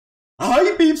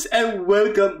Hi peeps and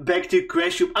welcome back to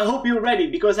CRACH. I hope you're ready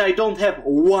because I don't have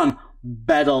one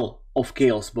Battle of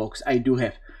Chaos box. I do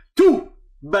have two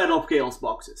Battle of Chaos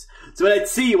boxes. So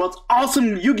let's see what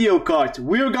awesome Yu-Gi-Oh cards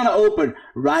we're gonna open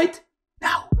right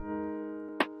now.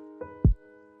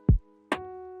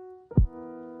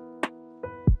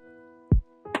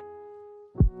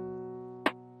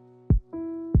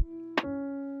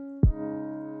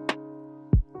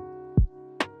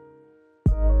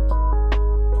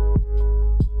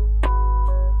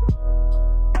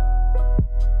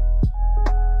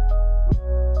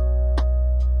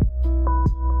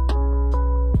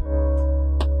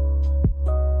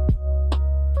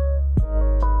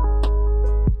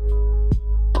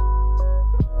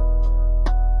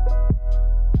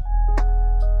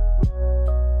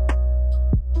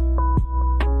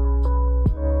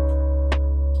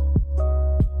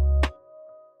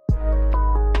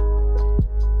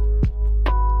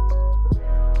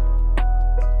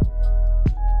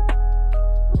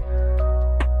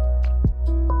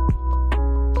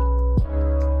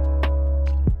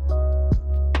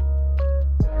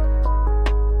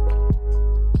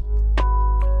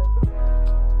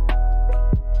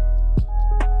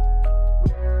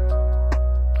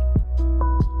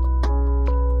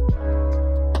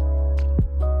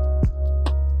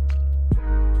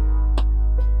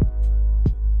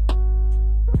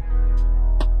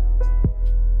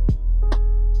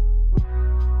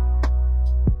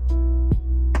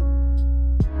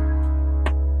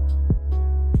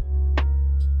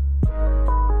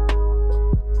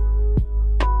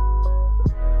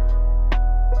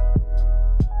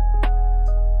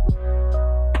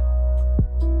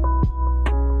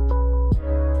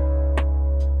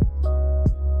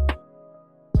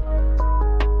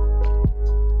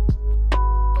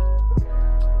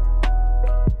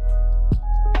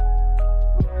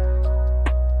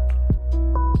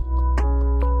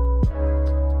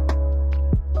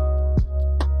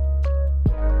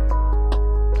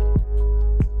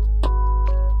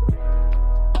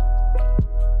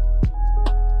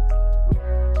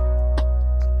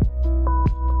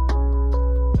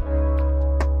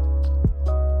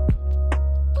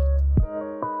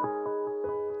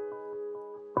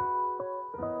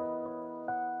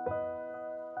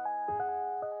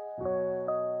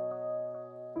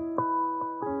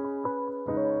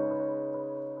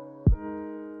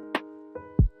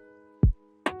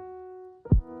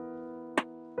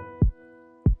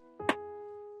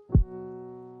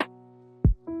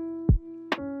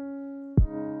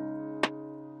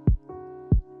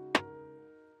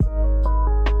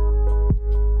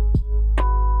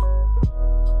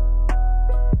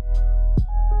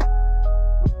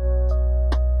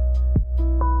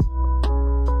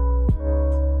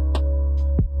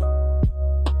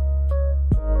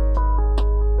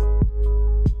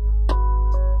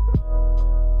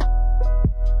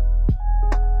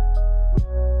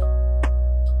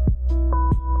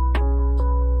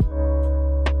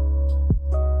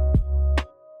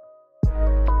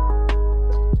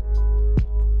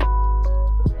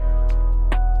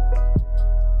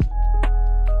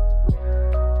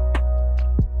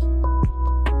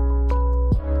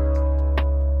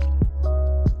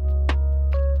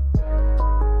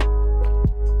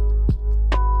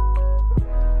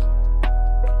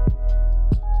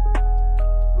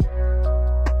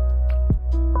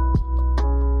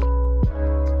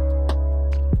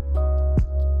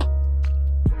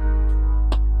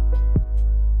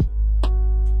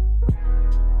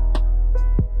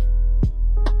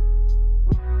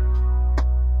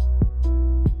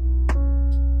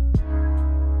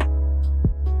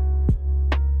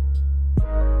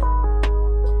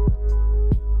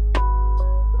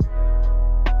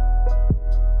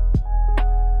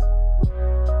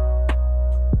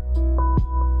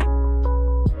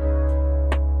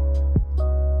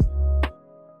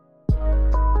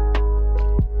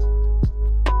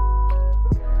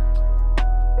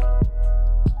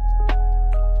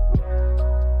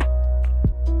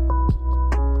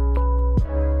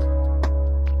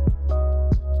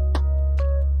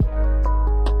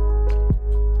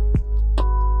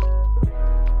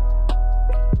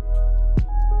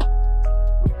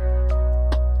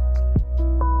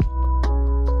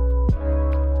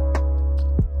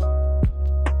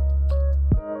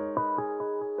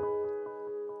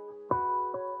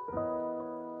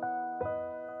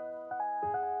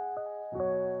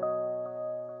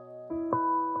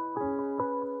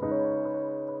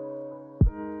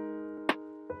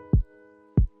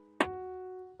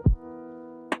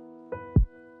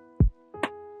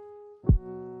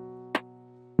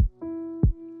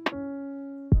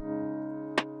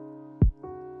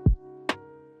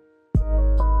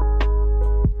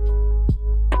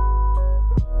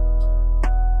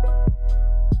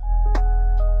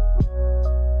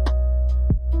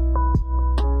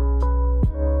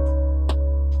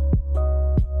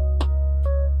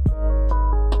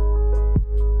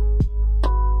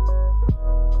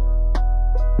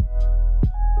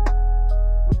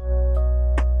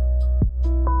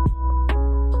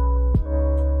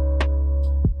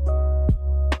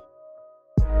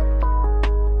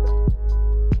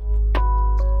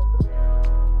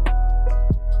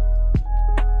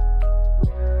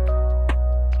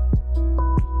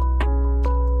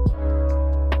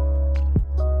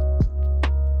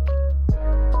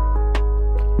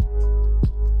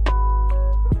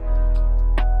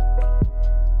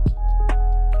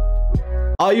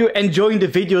 Are you enjoying the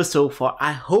video so far?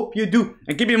 I hope you do.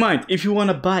 And keep in mind, if you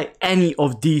want to buy any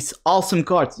of these awesome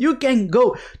cards, you can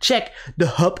go check the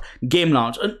Hub Game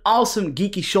Lounge, an awesome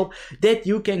geeky shop that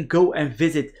you can go and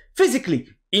visit physically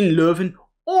in Leuven,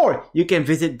 or you can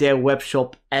visit their web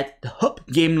shop at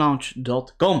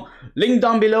thehubgamelounge.com. Link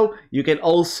down below. You can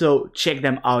also check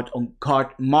them out on Card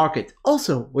Market,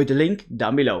 also with the link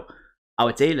down below. I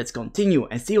would say let's continue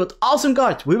and see what awesome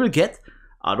cards we will get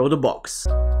out of the box.